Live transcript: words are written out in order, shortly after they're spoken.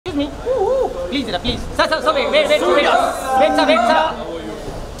please, please. Sir, wait, sir.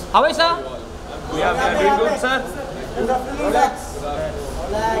 How is sir? We are doing good, sir. Relax.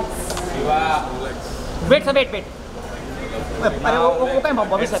 Wait, sir, wait.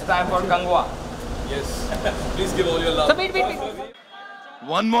 It's time for Kanguva. Yes. Please give all your love. Sir, wait.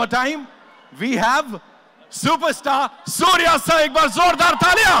 One more time, we have superstar Suriya sir. एक बार जोरदार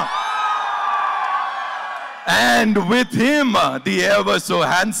तालियां. And with him, the ever so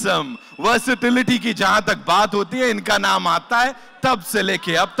handsome, versatility की जहां तक बात होती है, इनका नाम आता है तब से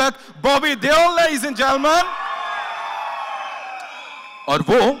लेके अब तक, Bobby Deol, ladies and gentlemen. और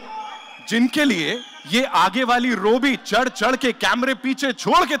वो जिनके लिए ये आगे वाली रो भी चढ़ के कैमरे पीछे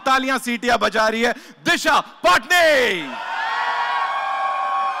छोड़ के तालियां सीटियां बजा रही है, दिशा Patni.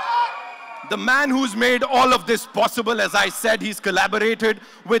 The man who's made all of this possible. As I said, he's collaborated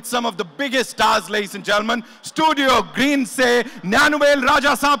with some of the biggest stars, ladies and gentlemen. Studio Green से न्यानुवेल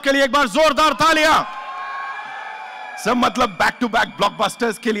राजा साहब के लिए एक बार जोरदार तालियां. सब मतलब back-to-back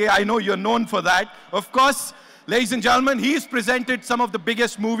blockbusters के लिए. I know you're known for that. Of course, ladies and gentlemen, he's presented some of the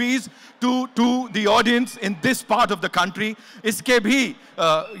biggest movies to the audience in this part of the country. इसके भी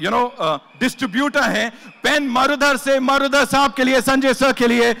distributor हैं पेन मरुधर से मरुधर साहब के लिए, Sanjay sir के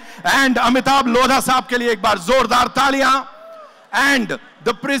लिए, and अमिताभ लोधा साहब के लिए एक बार जोरदार तालियां. And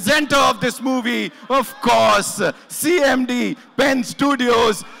the presenter of this movie, of course, CMD Pen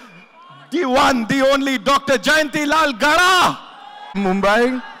Studios, the one, the only Dr. Jayanti Lal Gada.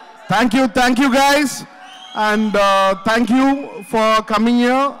 Mumbai. Thank you guys. And thank you for coming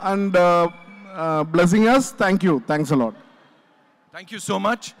here and blessing us. Thank you. Thanks a lot. Thank you so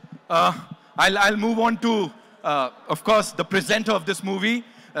much. I'll move on to, of course, the presenter of this movie,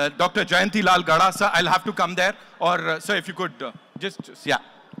 Dr. Jayanti Lal Gada. Sir, I'll have to come there. Or, sir, if you could yeah.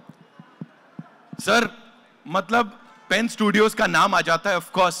 Sir, matlab, Pen Studios का नाम आ जाता है,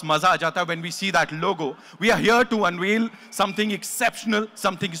 of course, मजा आ जाता है when we see that logo. We are here to unveil something exceptional,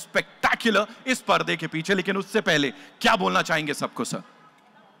 something spectacular इस पर्दे के पीछे. लेकिन उससे पहले क्या बोलना चाहेंगे सबको, सर?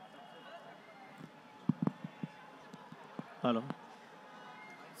 हेलो.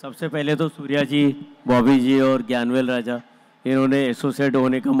 सबसे पहले तो सूर्या जी, बॉबी जी और ज्ञानवेल राजा, इन्होंने एसोसिएट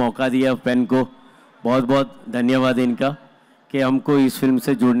होने का मौका दिया पेन को. बहुत बहुत धन्यवाद इनका कि हमको इस फिल्म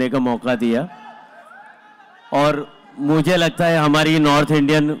से जुड़ने का मौका दिया. और मुझे लगता है हमारी नॉर्थ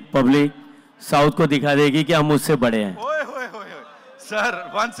इंडियन पब्लिक साउथ को दिखा देगी कि हम उससे बड़े हैं.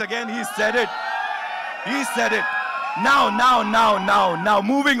 Sir, once again he said it. He said it. Now,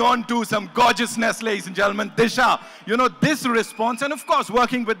 moving on to some gorgeousness, ladies and gentlemen. Disha, you know, this response, and of course,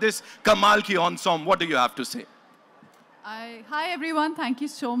 working with this Kamal ki ensemble, what do you have to say? Hi, everyone. Thank you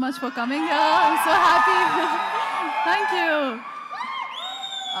so much for coming here. I'm so happy. Thank you.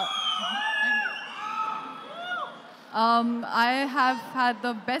 I have had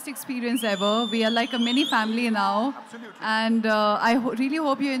the best experience ever. We are like a mini family now. Absolutely. And I really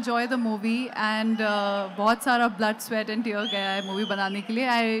hope you enjoy the movie. And बहुत सारा blood, sweat and tear गया है movie बनाने के लिए.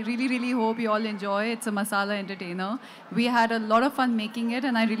 I really hope you all enjoy. It's a masala entertainer. We had a lot of fun making it,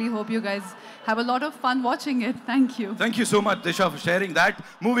 and I really hope you guys have a lot of fun watching it. Thank you. Thank you so much, Disha, for sharing that.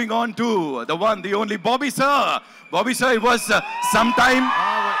 Moving on to the one, the only Bobby sir. Bobby sir, it was some time.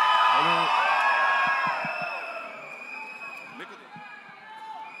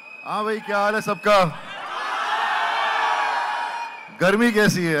 हाँ भाई, क्या हाल है सबका? गर्मी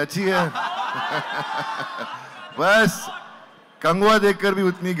कैसी है? अच्छी है? बस कंगवा देखकर भी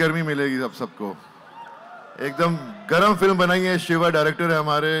उतनी गर्मी मिलेगी सबको. एकदम गरम फिल्म बनाई है. शिवा डायरेक्टर है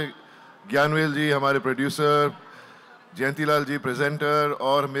हमारे, ज्ञानवेल जी हमारे प्रोड्यूसर, जयंती लाल जी प्रेजेंटर,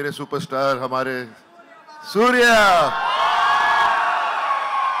 और मेरे सुपरस्टार हमारे सूर्या,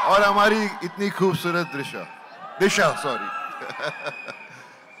 और हमारी इतनी खूबसूरत दिशा sorry.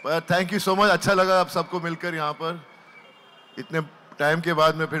 Thank you so much. अच्छा लगा आप सबको मिलकर यहाँ पर. इतने टाइम के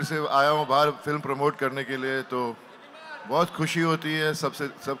बाद मैं फिर से आया हूँ बाहर फिल्म प्रमोट करने के लिए, तो बहुत खुशी होती है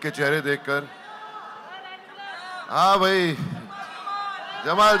सबके चेहरे देखकर. हाँ भाई,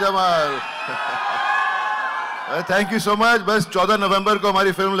 Jamal thank you so much. बस 14 नवंबर को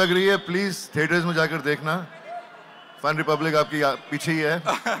हमारी फिल्म लग रही है. प्लीज थिएटर्स में जाकर देखना. फन रिपब्लिक आपकी पीछे ही है,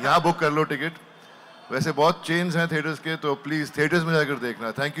 यहाँ बुक कर लो टिकट. वैसे बहुत चेन्स हैं थिएटर्स के, तो प्लीज थिएटर्स में जाकर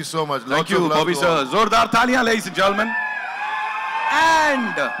देखना. Thank you so much. Thank you, Bobby sir. जोरदार तालियां, ladies and gentlemen.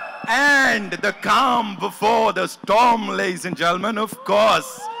 And the calm before the storm, ladies and gentlemen. Of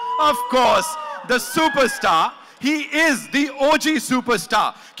course, the superstar. He is the OG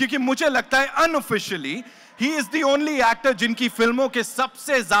superstar. क्योंकि मुझे लगता है unofficially he is the only actor जिनकी फिल्मों के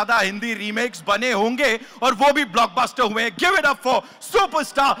सबसे ज्यादा हिंदी रीमेक्स बने होंगे, और वो भी ब्लॉकबस्टर हुए. Give it up for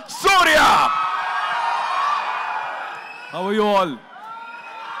superstar Suriya. How are you all?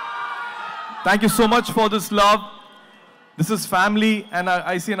 Thank you so much for this love. This is family, and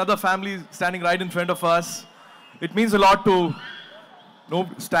I see another family standing right in front of us. It means a lot to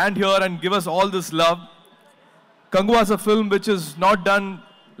stand here and give us all this love. Kanguva is a film which is not done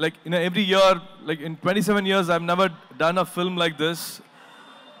like every year. Like in 27 years, I've never done a film like this.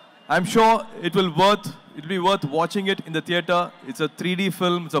 I'm sure it'll be worth watching it in the theater. It's a 3D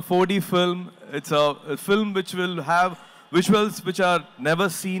film, it's a 4D film, it's a film which will have visuals which are never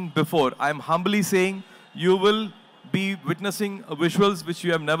seen before. I'm humbly saying you will be witnessing visuals which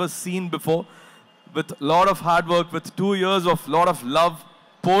you have never seen before, with a lot of hard work, with 2 years of lot of love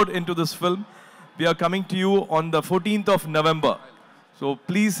poured into this film. We are coming to you on the 14th of November. So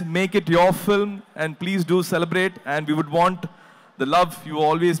please make it your film and please do celebrate, and we would want the love you've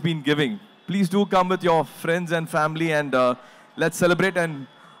always been giving. Please do come with your friends and family, and let's celebrate and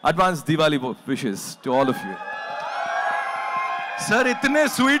advance Diwali wishes to all of you. Sir इतने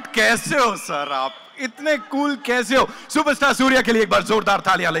sweet कैसे हो sir आप, इतने cool कैसे हो? Superstar Surya के लिए एक बार जोरदार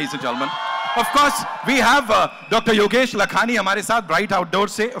तालियां, ladies and gentlemen. Of course, we have Dr. Yogesh Lakhani हमारे साथ Bright Outdoor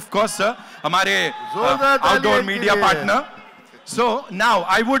से, of course sir, हमारे outdoor media partner. So now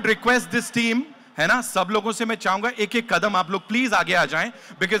I would request this team, है ना, सब लोगों से मैं चाहूंगा एक एक कदम आप लोग please आगे आ जाएं,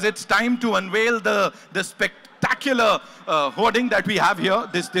 because it's time to unveil the spectacular hoarding that we have here,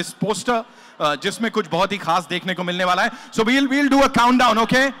 this poster. जिसमें कुछ बहुत ही खास देखने को मिलने वाला है. So we'll do a countdown,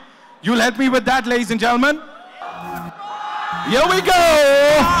 okay? You'll help me with that, ladies and gentlemen. Here we go.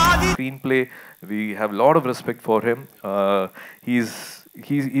 Screenplay, we have a lot of respect for him.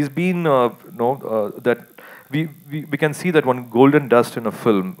 He's been that we can see that one golden dust in a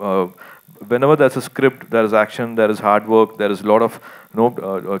film. Whenever there's a script, there is action, there is hard work, there is a lot of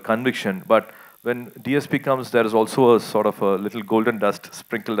conviction. But when DSP comes, there is also a sort of a little golden dust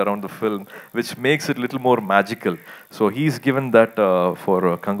sprinkled around the film, which makes it a little more magical. So he's given that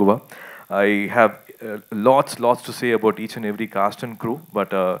for Kanguva. I have lots to say about each and every cast and crew,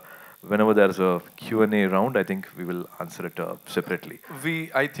 but whenever there's a Q&A round, I think we will answer it separately.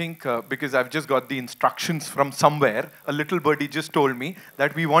 I think, because I've just got the instructions from somewhere, a little birdie just told me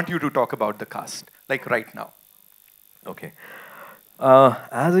that we want you to talk about the cast, like right now. Okay.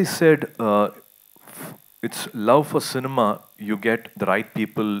 As I said, it's love for cinema. You get the right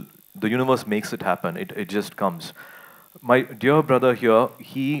people. The universe makes it happen. It just comes. My dear brother here,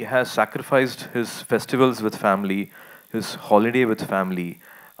 he has sacrificed his festivals with family, his holiday with family.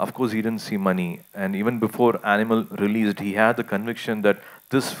 Of course, he didn't see money. And even before Animal released, he had the conviction that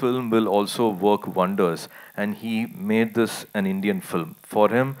this film will also work wonders. And he made this an Indian film. For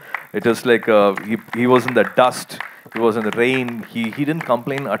him, it is like he was in the dust. He was in the rain. He didn't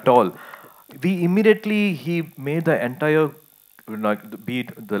complain at all. He made the entire, be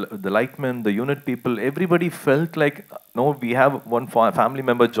it the lightmen, the unit people, everybody felt like, no, we have one family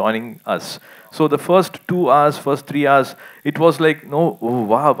member joining us. So the first 2 hours, first 3 hours, it was like, no, oh,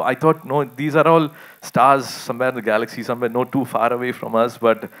 wow, I thought, no, these are all stars somewhere in the galaxy, somewhere not too far away from us.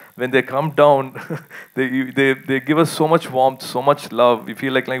 But when they come down, they give us so much warmth, so much love. We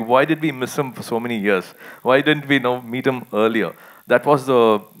feel like why did we miss him for so many years? Why didn't we meet him earlier? That was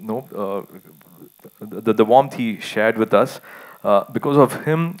the warmth he shared with us. Because of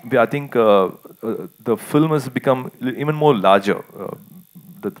him, I think the film has become even more larger.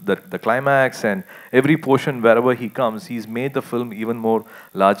 The climax and every portion wherever he comes, he's made the film even more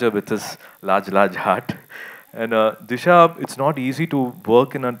larger with his large heart. And Disha, it's not easy to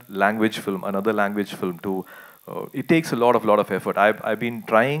work in a language film, another language film. It takes a lot of effort. I've been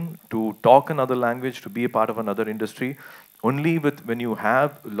trying to talk another language, to be a part of another industry. Only when you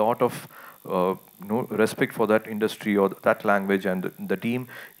have a lot of respect for that industry or that language and the team,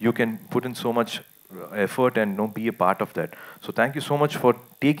 you can put in so much effort and be a part of that. So thank you so much for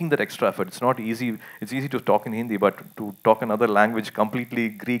taking that extra effort. It's not easy. It's easy to talk in Hindi, but to talk another language, completely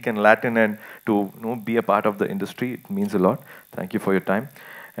Greek and Latin, and to be a part of the industry, it means a lot. Thank you for your time.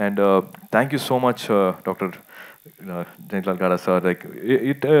 And thank you so much, Dr. Jayantala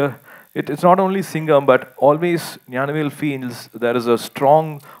sir. It's not only Singham, but always Gnanavel feels there is a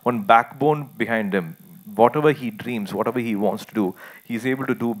strong backbone behind him. Whatever he dreams, whatever he wants to do, he's able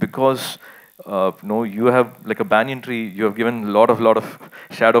to do because you have like a banyan tree. You have given a lot of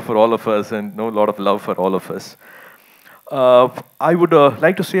shadow for all of us and a lot of love for all of us. I would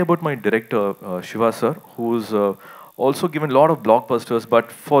like to say about my director, Shiva sir, who's also given a lot of blockbusters. But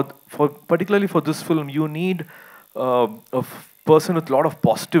particularly for this film, you need a person with a lot of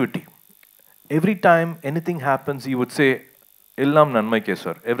positivity. Every time anything happens, he would say, Illam Nanmaike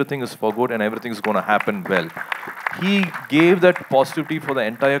sir, everything is for good and everything is going to happen well. He gave that positivity for the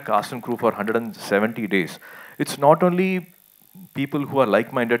entire cast and crew for 170 days. It's not only people who are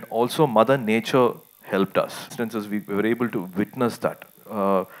like-minded, also Mother Nature helped us. Instances, we were able to witness that.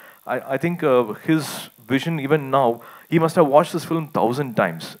 I think his vision, even now, he must have watched this film 1,000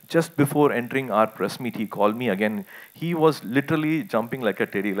 times. Just before entering our press meet, he called me again. He was literally jumping like a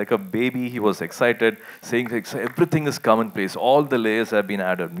teddy, like a baby. He was excited, saying like, everything is come in place. All the layers have been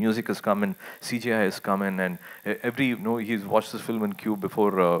added. Music has come in, CGI has come in, and he's watched this film in queue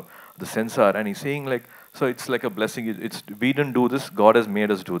before the censor, and he's saying like, so it's like a blessing. We didn't do this. God has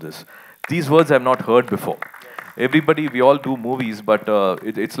made us do this. These words I've not heard before. Everybody, we all do movies, but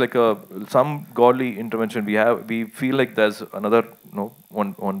it's like some godly intervention. We feel like there's another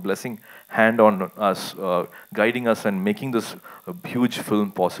one blessing hand on us, guiding us and making this huge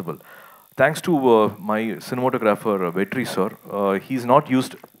film possible. Thanks to my cinematographer Vetri sir, he's not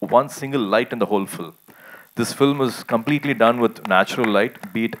used one single light in the whole film. This film is completely done with natural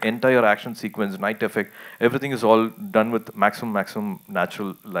light, be it entire action sequence, night effect, everything is all done with maximum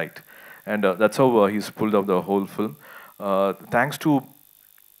natural light. And that's how he's pulled out the whole film. Thanks to,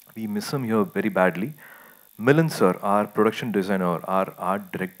 we miss him here very badly. Milan sir, our production designer, our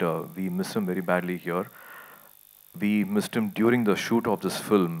art director, we miss him very badly here. We missed him during the shoot of this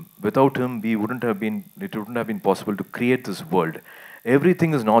film. Without him, it wouldn't have been possible to create this world.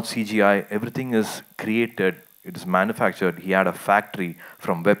 Everything is not CGI, everything is created, it is manufactured. He had a factory,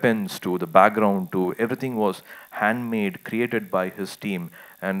 from weapons to the background to everything was handmade, created by his team.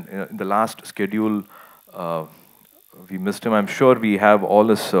 And in the last schedule, we missed him. I'm sure we have all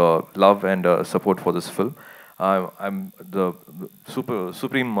his love and support for this film. I'm the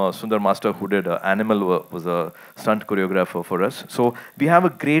Supreme Sundar Master who did Animal was a stunt choreographer for us. So we have a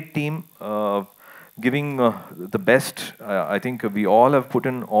great team giving the best. I think we all have put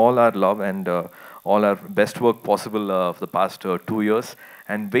in all our love and all our best work possible for the past 2 years,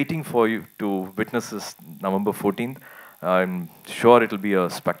 and waiting for you to witness this November 14th. I'm sure it'll be a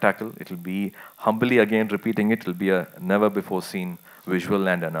spectacle. It'll be, humbly again repeating it, it'll be a never before seen visual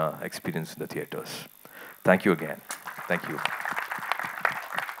and an experience in the theaters. Thank you again. Thank you.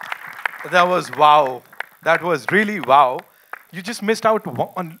 That was wow. That was really wow. You just missed out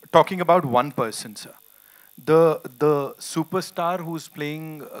on talking about one person, sir. The superstar who's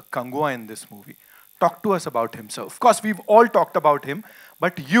playing Kanguva in this movie. Talk to us about him, sir. Of course, we've all talked about him,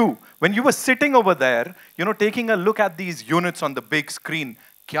 but you, when you were sitting over there, taking a look at these units on the big screen,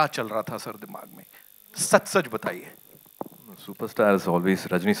 क्या चल रहा था sir दिमाग में? सच बताइए. Superstar is always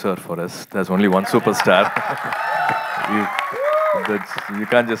Rajni sir for us. There's only one superstar. You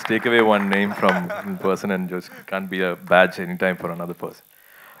can't just take away one name from one person and just can't be a badge anytime for another person.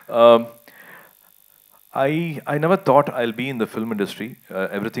 I never thought I'll be in the film industry.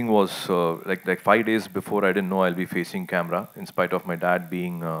 Everything was like 5 days before, I didn't know I'll be facing camera, in spite of my dad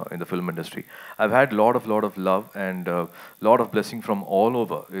being in the film industry. I've had lot of love and lot of blessing from all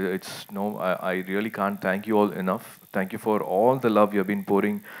over. I really can't thank you all enough. Thank you for all the love you've been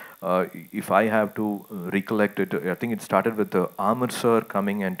pouring. If I have to recollect it, I think it started with Amar sir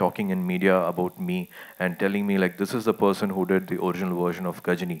coming and talking in media about me and telling me like, this is the person who did the original version of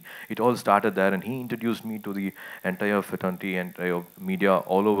Gajani. It all started there, and he introduced me to the entire fraternity and media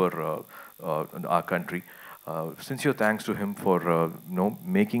all over our country. Sincere thanks to him for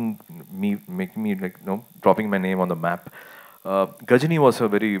making me dropping my name on the map. Gajani was a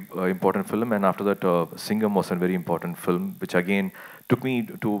very important film, and after that Singham was a very important film, which again took me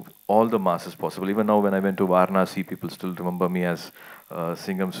to all the masses possible. Even now when I went to Varanasi, people still remember me as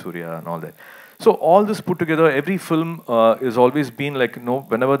Singham, Suriya and all that. So all this put together, every film is always been like,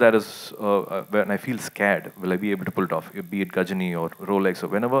 whenever there is, when I feel scared, will I be able to pull it off? Be it Gajani or Rolex, or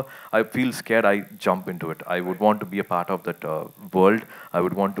whenever I feel scared, I jump into it. I would want to be a part of that world. I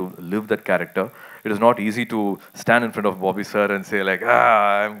would want to live that character. It is not easy to stand in front of Bobby sir and say like,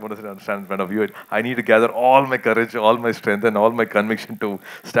 I'm going to stand in front of you. I need to gather all my courage, all my strength and all my conviction to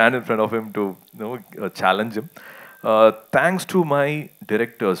stand in front of him to challenge him. Thanks to my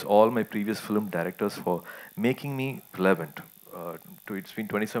directors, all my previous film directors, for making me relevant. It's been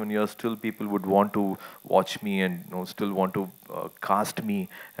 27 years, still people would want to watch me and still want to cast me.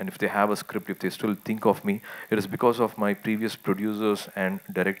 And if they have a script, if they still think of me, it is because of my previous producers and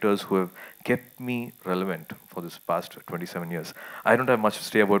directors who have kept me relevant for this past 27 years. I don't have much to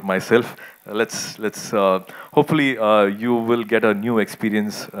say about myself. Let's hopefully you will get a new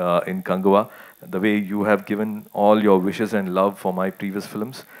experience in Kanguva, the way you have given all your wishes and love for my previous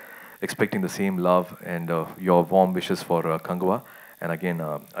films, expecting the same love and your warm wishes for Kanguva. And again,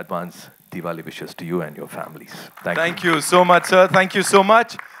 advance Diwali wishes to you and your families. Thank you so much, sir. Thank you so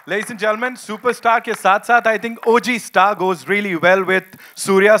much. Ladies and gentlemen, superstar के साथ-साथ I think OG star goes really well with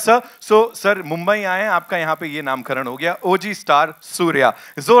Suriya sir. So sir, Mumbai आए, आपका यहाँ पे ये नामकरण हो गया, OG star Suriya.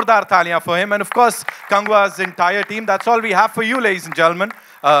 जोरदार तालियां for him, and of course Kanguva's entire team. That's all we have for you, ladies and gentlemen.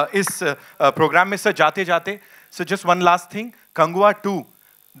 इस program में sir जाते-जाते, so just one last thing, Kanguva 2.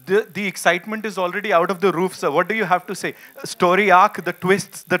 The excitement is already out of the roof, sir. What do you have to say? Story arc, the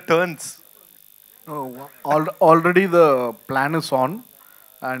twists, the turns. Already the plan is on,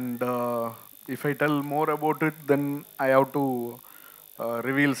 and if I tell more about it, then I have to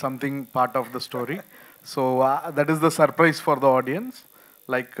reveal something part of the story. So that is the surprise for the audience.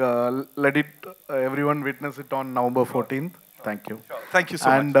 Like, let it everyone witness it on November 14th. Thank you. Thank you so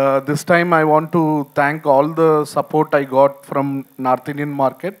much. And this time I want to thank all the support I got from North Indian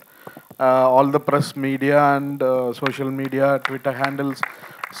market, all the press media and social media, Twitter handles.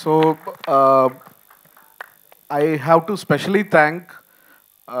 So I have to specially thank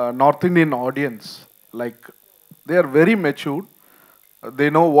North Indian audience. Like, they are very matured.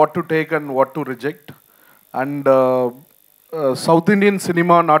 They know what to take and what to reject. And South Indian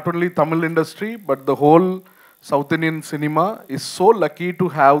cinema, not only Tamil industry, but the whole South Indian cinema is so lucky to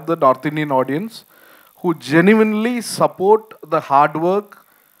have the North Indian audience who genuinely support the hard work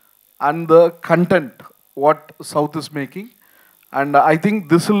and the content what South is making. And I think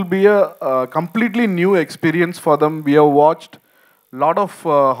this will be a completely new experience for them. We have watched a lot of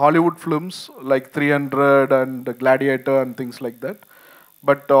Hollywood films like 300 and Gladiator and things like that.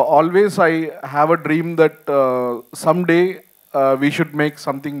 But always I have a dream that someday we should make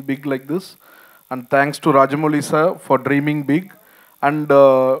something big like this. And thanks to Rajamouli sir for dreaming big and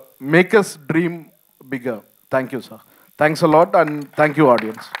make us dream bigger. Thank you, sir. Thanks a lot, and thank you,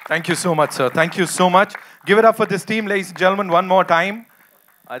 audience. Thank you so much, sir. Thank you so much. Give it up for this team, ladies and gentlemen, one more time.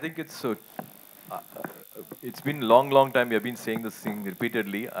 I think it's been long time we have been saying this thing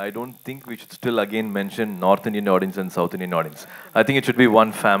repeatedly. I don't think we should still again mention North Indian audience and South Indian audience. I think it should be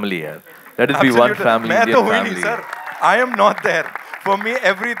one family here. Let it be one family, Indian family. Sir, I am not there. For me,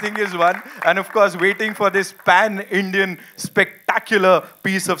 everything is one. And of course, waiting for this pan-Indian spectacular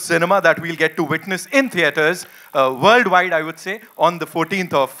piece of cinema that we'll get to witness in theaters worldwide, I would say, on the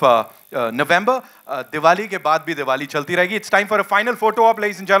 14th of November. Diwali ke baad bhi Diwali chalti rahegi. It's time for a final photo op,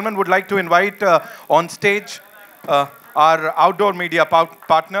 ladies and gentlemen. Would like to invite on stage our outdoor media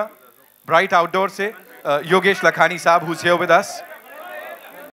partner, Bright Outdoor se, Yogesh Lakhani Saab, who's here with us.